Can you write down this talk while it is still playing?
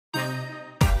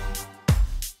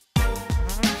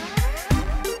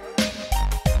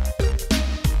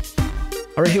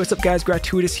All right, hey, what's up guys?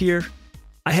 GratuiTous here.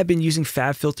 I have been using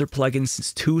FabFilter plugins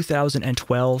since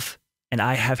 2012, and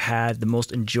I have had the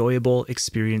most enjoyable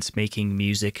experience making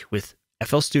music with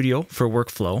FL Studio for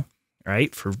workflow,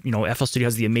 right? FL Studio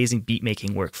has the amazing beat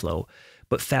making workflow,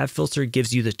 but FabFilter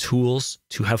gives you the tools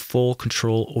to have full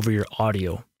control over your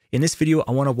audio. In this video,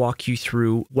 I want to walk you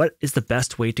through what is the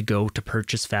best way to go to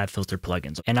purchase FabFilter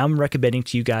plugins. And I'm recommending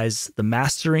to you guys the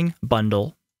mastering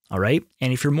bundle. All right.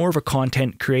 And if you're more of a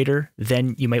content creator,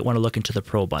 then you might want to look into the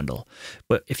pro bundle.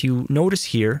 But if you notice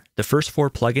here, the first 4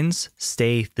 plugins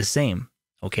stay the same.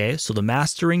 Okay. So the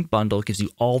mastering bundle gives you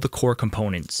all the core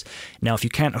components. Now, if you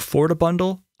can't afford a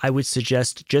bundle, I would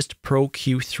suggest just Pro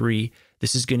Q3.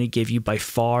 This is going to give you by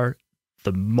far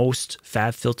the most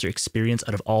FabFilter experience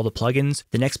out of all the plugins.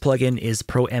 The next plugin is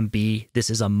Pro MB.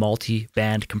 This is a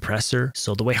multi-band compressor.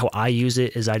 So the way how I use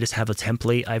it is I just have a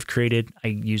template I've created.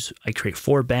 I create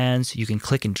 4 bands. You can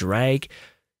click and drag.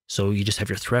 So you just have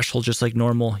your threshold just like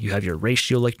normal. You have your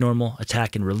ratio like normal,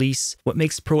 attack and release. What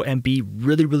makes Pro MB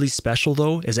really, really special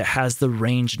though, is it has the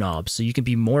range knob. So you can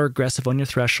be more aggressive on your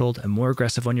threshold and more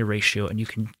aggressive on your ratio, and you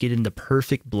can get in the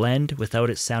perfect blend without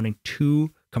it sounding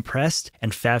too compressed,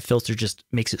 and FabFilter just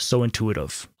makes it so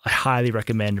intuitive. I highly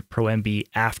recommend Pro MB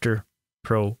after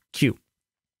Pro Q.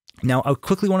 Now, I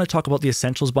quickly want to talk about the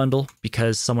Essentials bundle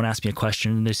because someone asked me a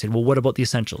question and they said, well, what about the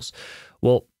Essentials?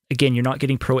 Well, again, you're not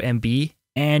getting Pro MB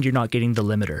and you're not getting the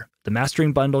limiter. The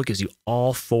mastering bundle gives you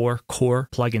all 4 core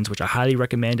plugins, which I highly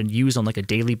recommend and use on like a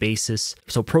daily basis.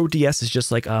 So Pro DS is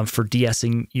just like for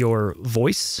de-essing your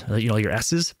voice, your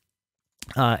S's.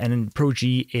 And then Pro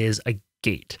G is a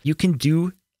gate. You can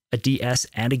do a DS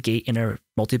and a gate in a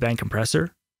multiband compressor.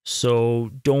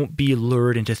 So don't be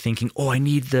lured into thinking, oh, I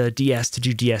need the DS to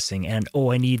do de-essing, and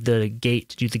oh, I need the gate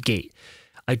to do the gate.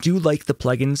 I do like the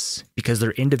plugins because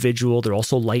they're individual, they're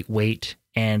also lightweight,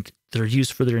 and they're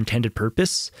used for their intended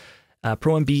purpose.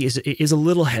 Pro MB is a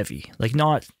little heavy, like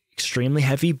not extremely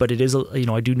heavy, but it is,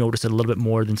 I do notice it a little bit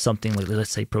more than something like, let's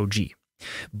say, Pro G.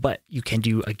 But you can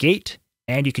do a gate,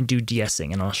 and you can do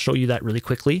de-essing, and I'll show you that really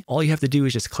quickly. All you have to do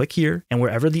is just click here, and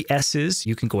wherever the S is,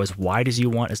 you can go as wide as you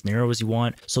want, as narrow as you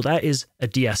want. So that is a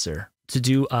de-esser. To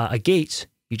do a gate,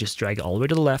 you just drag it all the way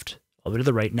to the left, all the way to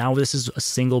the right. Now this is a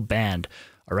single band.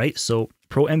 All right, so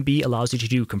Pro MB allows you to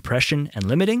do compression and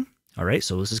limiting. All right,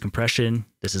 so this is compression,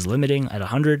 this is limiting at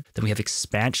 100. Then we have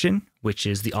expansion, which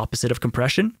is the opposite of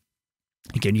compression.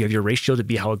 Again, you have your ratio to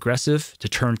be how aggressive to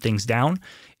turn things down.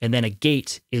 And then a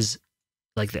gate is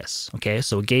like this, okay?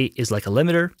 So a gate is like a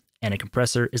limiter and a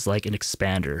compressor is like an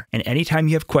expander. And anytime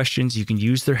you have questions, you can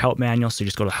use their help manual. So you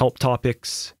just go to help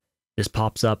topics, this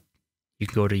pops up, you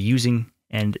can go to using,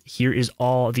 and here is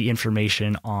all the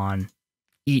information on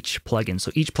each plugin.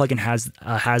 So each plugin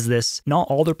has this, not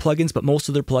all their plugins, but most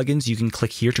of their plugins, you can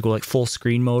click here to go like full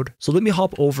screen mode. So let me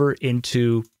hop over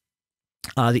into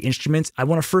the instruments. I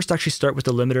want to first actually start with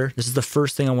the limiter. This is the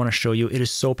first thing I want to show you. It is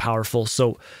so powerful.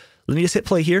 So let me just hit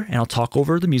play here and I'll talk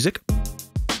over the music.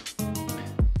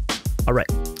 All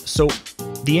right. So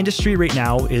the industry right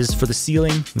now is for the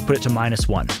ceiling, we put it to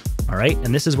 -1. All right.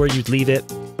 And this is where you'd leave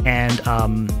it. And,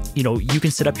 you can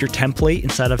set up your template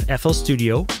inside of FL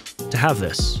Studio to have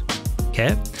this.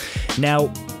 Okay.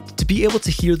 Now, to be able to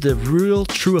hear the real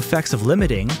true effects of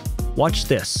limiting, watch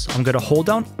this. I'm going to hold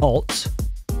down Alt.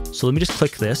 So let me just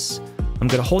click this. I'm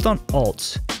going to hold down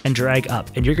Alt and drag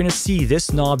up, and you're going to see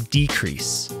this knob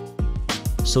decrease.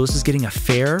 So this is getting a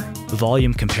fair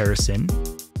volume comparison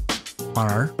on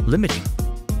our limiting.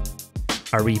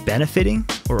 Are we benefiting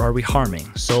or are we harming?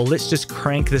 So let's just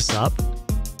crank this up.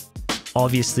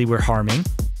 Obviously we're harming,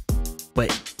 but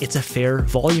it's a fair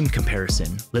volume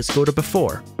comparison. Let's go to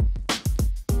before.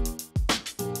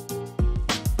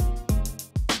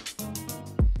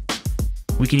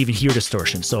 We can even hear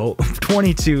distortion. So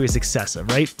 22 is excessive,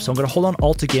 right? So I'm gonna hold on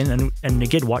Alt again, and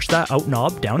again, watch that out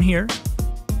knob down here,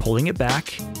 pulling it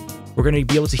back. We're gonna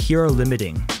be able to hear our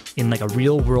limiting in like a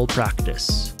real world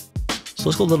practice. So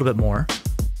let's go a little bit more.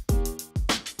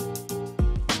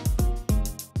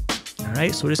 All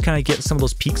right, so we just kind of get some of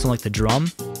those peaks on like the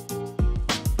drum.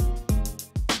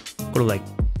 Go to like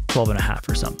 12.5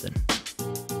 or something.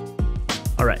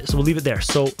 All right, so we'll leave it there.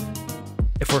 So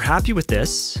if we're happy with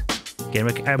this, again,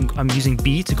 I'm using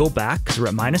B to go back because we're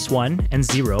at -1 and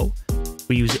 0.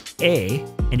 We use A,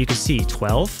 and you can see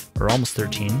 12 or almost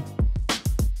 13.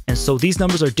 And so these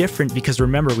numbers are different because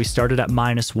remember, we started at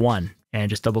 -1. And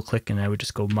just double click and I would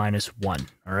just go -1.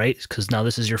 All right, because now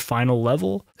this is your final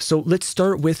level. So let's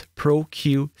start with Pro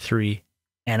Q3,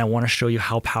 and I want to show you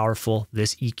how powerful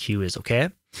this EQ is, okay?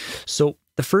 So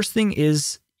the first thing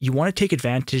is you want to take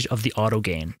advantage of the auto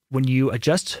gain. When you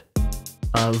adjust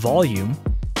volume,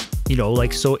 You know,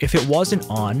 like, so if it wasn't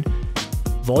on,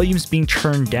 volume's being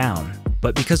turned down,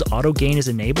 but because auto gain is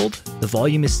enabled, the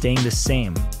volume is staying the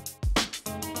same.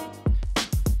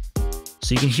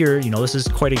 So you can hear, you know, this is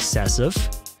quite excessive,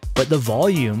 but the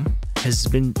volume has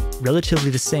been relatively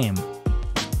the same.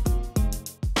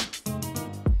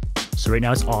 So right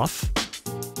now it's off.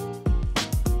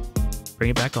 Bring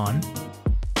it back on.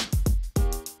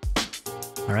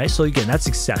 All right, so again, that's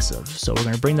excessive. So we're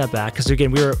gonna bring that back, because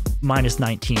again, we were minus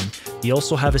 19. You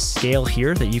also have a scale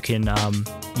here that you can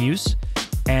use,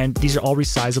 and these are all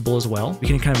resizable as well. We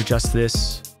can kind of adjust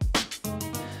this.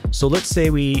 So let's say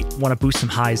we wanna boost some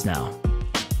highs now.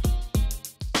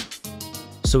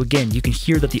 So again, you can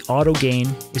hear that the auto gain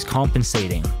is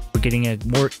compensating. We're getting a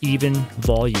more even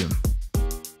volume.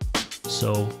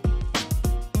 So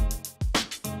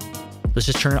let's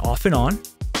just turn it off and on.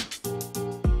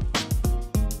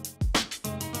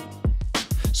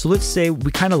 So let's say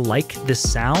we kind of like this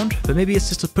sound, but maybe it's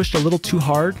just pushed a little too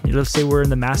hard. Let's say we're in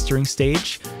the mastering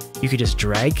stage. You could just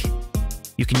drag.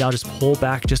 You can now just pull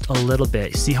back just a little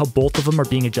bit. See how both of them are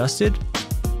being adjusted?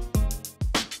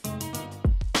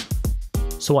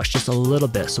 So watch, just a little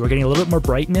bit. So we're getting a little bit more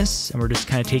brightness, and we're just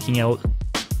kind of taking out,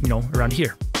 you know, around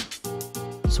here.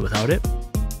 So without it.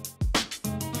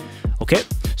 Okay,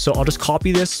 so I'll just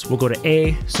copy this. We'll go to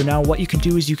A. So now what you can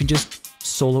do is you can just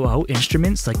solo out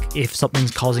instruments, like if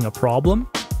something's causing a problem.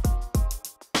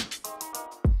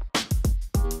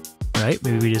 Right,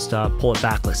 maybe we just pull it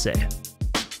back, let's say.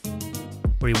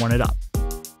 Where you want it up.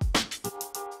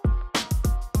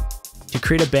 To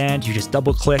create a band, you just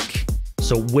double click.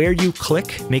 So where you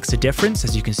click makes a difference.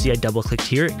 As you can see, I double clicked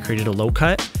here, it created a low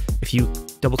cut. If you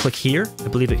double click here, I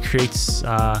believe it creates,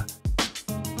 I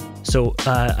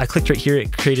clicked right here,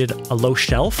 it created a low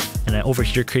shelf, and over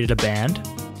here created a band.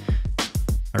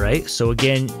 All right, so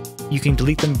again, you can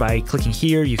delete them by clicking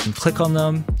here, you can click on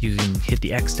them, you can hit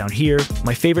the X down here.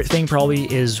 My favorite thing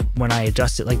probably is when I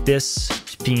adjust it like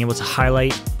this, being able to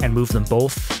highlight and move them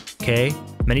both, okay?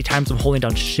 Many times I'm holding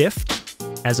down Shift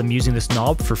as I'm using this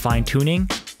knob for fine tuning.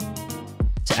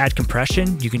 To add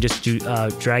compression, you can just do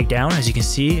drag down. As you can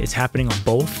see, it's happening on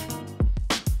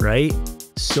both, right?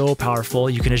 So powerful.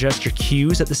 You can adjust your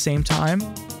cues at the same time.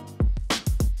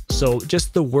 So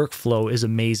just the workflow is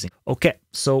amazing. Okay,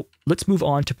 so let's move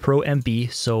on to Pro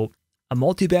MB. So a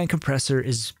multi-band compressor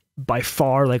is by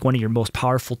far like one of your most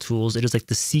powerful tools. It is like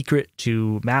the secret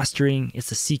to mastering. It's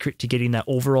the secret to getting that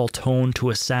overall tone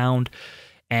to a sound.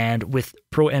 And with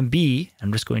Pro MB,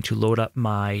 I'm just going to load up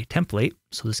my template.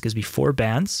 So this gives me 4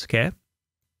 bands, okay?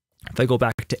 If I go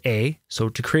back to A, so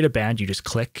to create a band, you just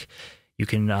click. You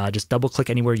can just double click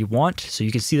anywhere you want. So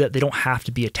you can see that they don't have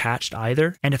to be attached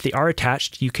either. And if they are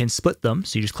attached, you can split them.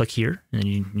 So you just click here and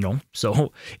you know,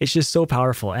 so it's just so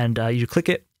powerful. And you click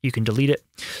it, you can delete it.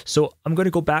 So I'm going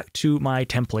to go back to my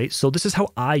template. So this is how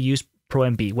I use Pro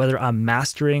MB, whether I'm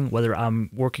mastering, whether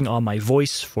I'm working on my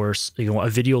voice for, you know, a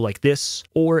video like this,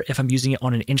 or if I'm using it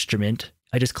on an instrument.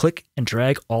 I just click and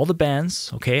drag all the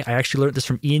bands. Okay. I actually learned this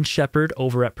from Ian Shepherd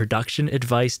over at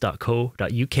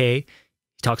productionadvice.co.uk. He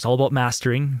talks all about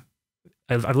mastering.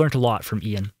 I've learned a lot from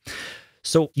Ian.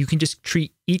 So you can just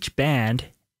treat each band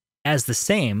as the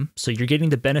same. So you're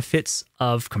getting the benefits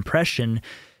of compression,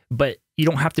 but you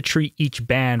don't have to treat each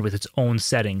band with its own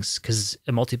settings, because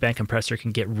a multi-band compressor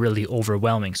can get really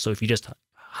overwhelming. So if you just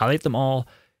highlight them all,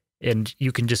 and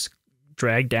you can just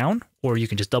drag down, or you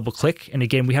can just double click. And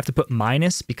again, we have to put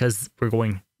minus because we're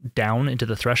going down into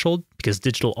the threshold, because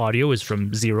digital audio is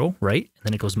from 0, right? And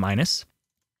then it goes minus.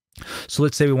 So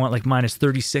let's say we want like minus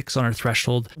 36 on our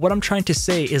threshold. What I'm trying to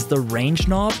say is the range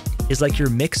knob is like your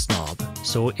mix knob.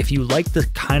 So if you like the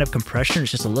kind of compression,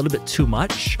 it's just a little bit too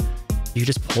much, you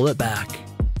just pull it back.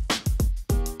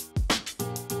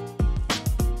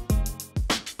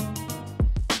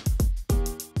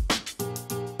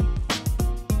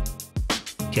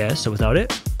 Okay, so without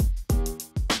it.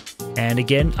 And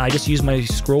again, I just use my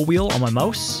scroll wheel on my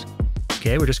mouse.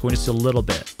 Okay, we're just going just a little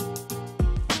bit.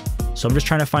 So I'm just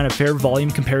trying to find a fair volume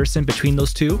comparison between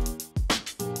those two.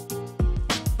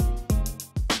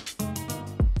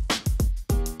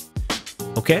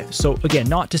 Okay, so again,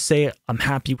 not to say I'm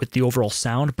happy with the overall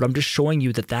sound, but I'm just showing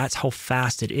you that that's how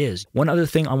fast it is. One other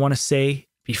thing I want to say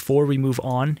before we move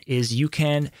on is you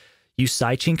can use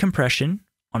sidechain compression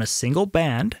on a single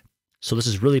band. So this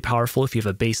is really powerful if you have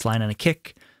a bass line and a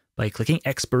kick, by clicking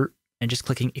Expert and just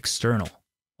clicking External.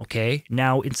 Okay,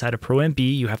 now inside of Pro MB,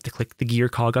 you have to click the gear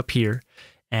cog up here,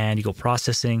 and you go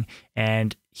Processing,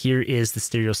 and here is the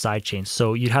stereo sidechain.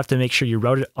 So you'd have to make sure you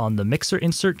route it on the mixer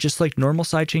insert, just like normal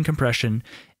sidechain compression,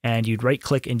 and you'd right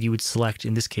click and you would select,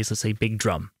 in this case, let's say big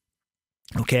drum.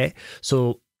 Okay,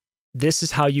 so this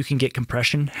is how you can get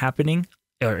compression happening,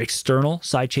 or external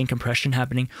sidechain compression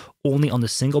happening only on the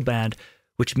single band,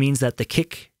 which means that the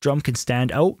kick drum can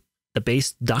stand out, the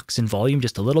bass ducks in volume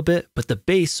just a little bit, but the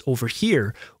bass over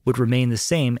here would remain the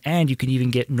same, and you can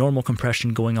even get normal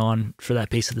compression going on for that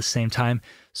bass at the same time.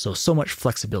 So much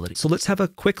flexibility. So let's have a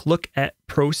quick look at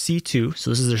Pro C2. So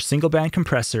this is their single band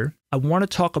compressor. I want to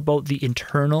talk about the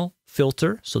internal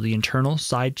filter, so the internal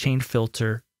sidechain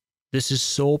filter. This is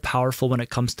so powerful when it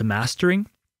comes to mastering.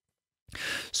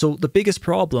 So the biggest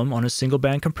problem on a single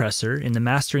band compressor in the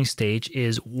mastering stage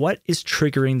is what is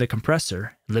triggering the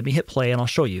compressor. Let me hit play and I'll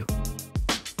show you.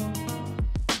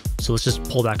 So let's just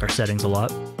pull back our settings a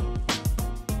lot.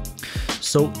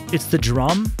 So it's the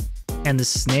drum and the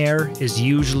snare is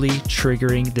usually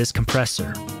triggering this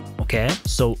compressor. Okay,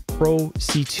 so Pro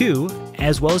C2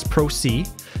 as well as Pro C,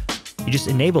 you just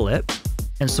enable it.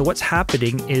 And so what's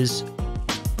happening is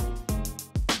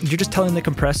you're just telling the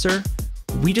compressor,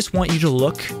 we just want you to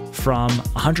look from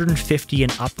 150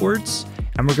 and upwards,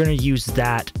 and we're going to use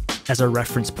that as a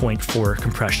reference point for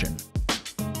compression.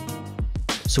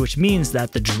 So which means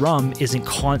that the drum isn't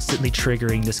constantly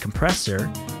triggering this compressor,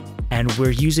 and we're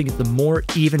using the more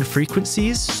even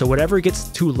frequencies. So whatever gets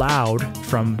too loud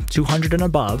from 200 and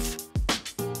above,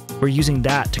 we're using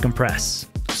that to compress.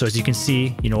 So as you can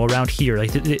see, you know, around here,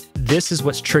 like this is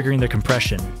what's triggering the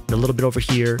compression. A little bit over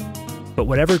here. But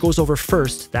whatever goes over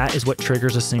first, that is what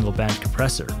triggers a single band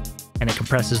compressor, and it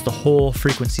compresses the whole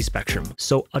frequency spectrum.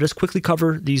 So I'll just quickly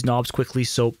cover these knobs quickly.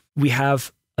 So we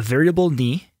have a variable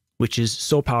knee, which is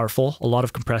so powerful. A lot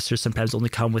of compressors sometimes only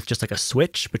come with just like a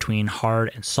switch between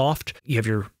hard and soft. You have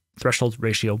your threshold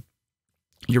ratio.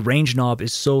 Your range knob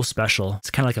is so special. It's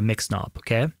kind of like a mix knob,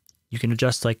 okay? You can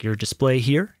adjust like your display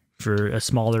here for a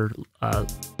smaller,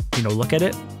 look at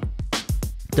it.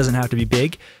 Doesn't have to be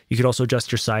big. You could also adjust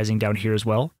your sizing down here as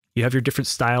well. You have your different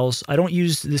styles. I don't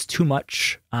use this too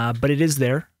much, but it is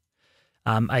there.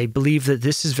 I believe that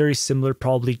this is very similar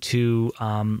probably to,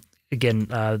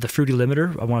 the Fruity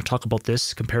Limiter. I want to talk about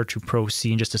this compared to Pro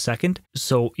C in just a second.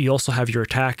 So you also have your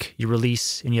attack, your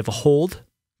release, and you have a hold.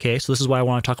 Okay, so this is why I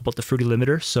want to talk about the Fruity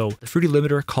Limiter. So the Fruity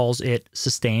Limiter calls it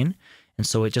sustain, and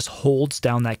so it just holds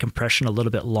down that compression a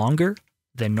little bit longer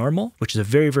than normal, which is a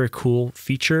very, very cool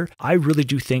feature. I really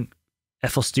do think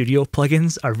FL Studio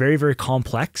plugins are very, very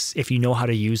complex if you know how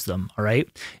to use them, all right?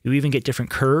 You even get different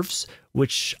curves,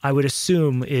 which I would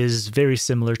assume is very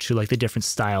similar to like the different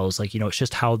styles. Like, it's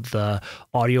just how the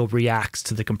audio reacts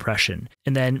to the compression.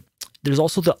 And then there's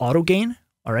also the auto gain,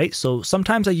 all right? So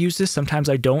sometimes I use this, sometimes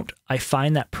I don't. I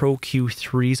find that Pro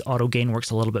Q3's auto gain works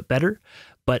a little bit better,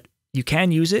 but you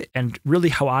can use it. And really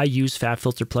how I use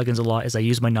FabFilter plugins a lot is I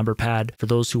use my number pad. For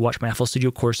those who watch my FL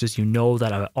Studio courses, you know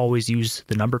that I always use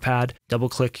the number pad, double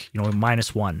click,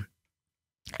 -1.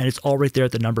 And it's all right there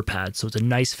at the number pad. So it's a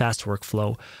nice fast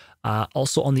workflow.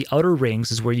 Also on the outer rings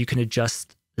is where you can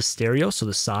adjust the stereo. So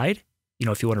the side,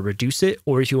 if you want to reduce it,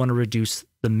 or if you want to reduce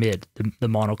the mid, the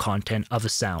mono content of a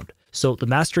sound. So the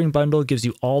mastering bundle gives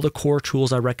you all the core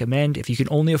tools I recommend. If you can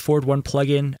only afford one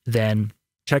plugin, then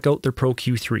check out their Pro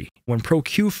Q3. When Pro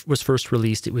Q was first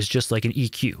released, it was just like an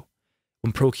EQ.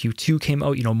 When Pro Q2 came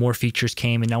out, more features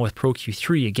came. And now with Pro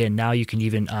Q3, again, now you can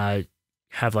even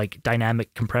have like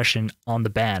dynamic compression on the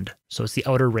band. So it's the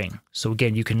outer ring. So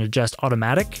again, you can adjust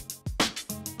automatic,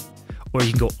 or you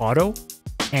can go auto,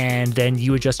 and then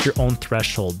you adjust your own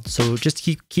threshold. So just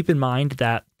keep in mind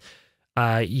that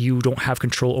you don't have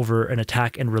control over an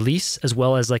attack and release, as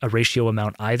well as like a ratio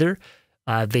amount either.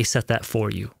 They set that for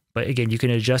you. But again, you can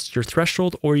adjust your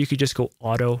threshold, or you could just go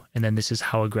auto, and then this is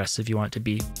how aggressive you want it to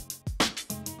be.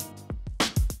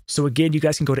 So again, you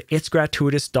guys can go to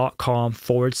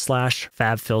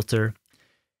itsgratuitous.com/FabFilter,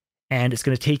 and it's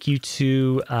going to take you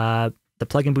to the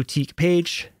plugin boutique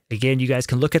page. Again, you guys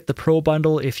can look at the Pro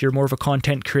bundle if you're more of a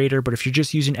content creator, but if you're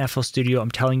just using FL Studio, I'm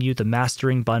telling you the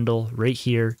mastering bundle right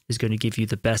here is going to give you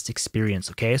the best experience,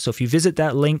 okay? So if you visit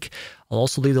that link, I'll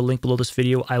also leave the link below this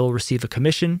video. I will receive a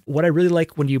commission. What I really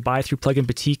like when you buy through Plugin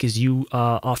Boutique is you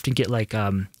often get like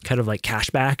kind of like cash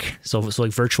back, so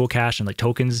like virtual cash and like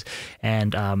tokens,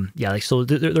 and so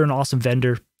they're an awesome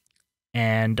vendor.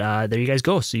 And there you guys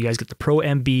go. So you guys get the Pro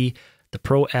MB, the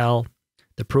Pro L,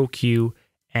 the Pro Q,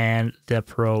 and the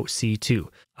Pro C2.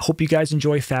 I hope you guys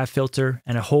enjoy FabFilter,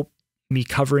 and I hope me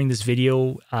covering this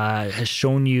video has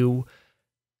shown you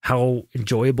how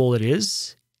enjoyable it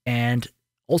is. And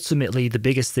ultimately, the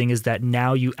biggest thing is that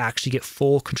now you actually get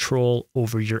full control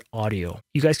over your audio.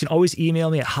 You guys can always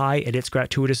email me at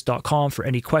hi@itsgratuitous.com for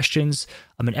any questions.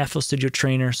 I'm an FL Studio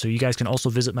trainer, so you guys can also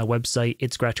visit my website,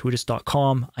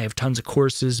 itsgratuitous.com. I have tons of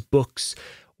courses, books,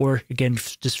 or again,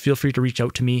 just feel free to reach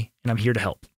out to me, and I'm here to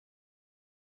help.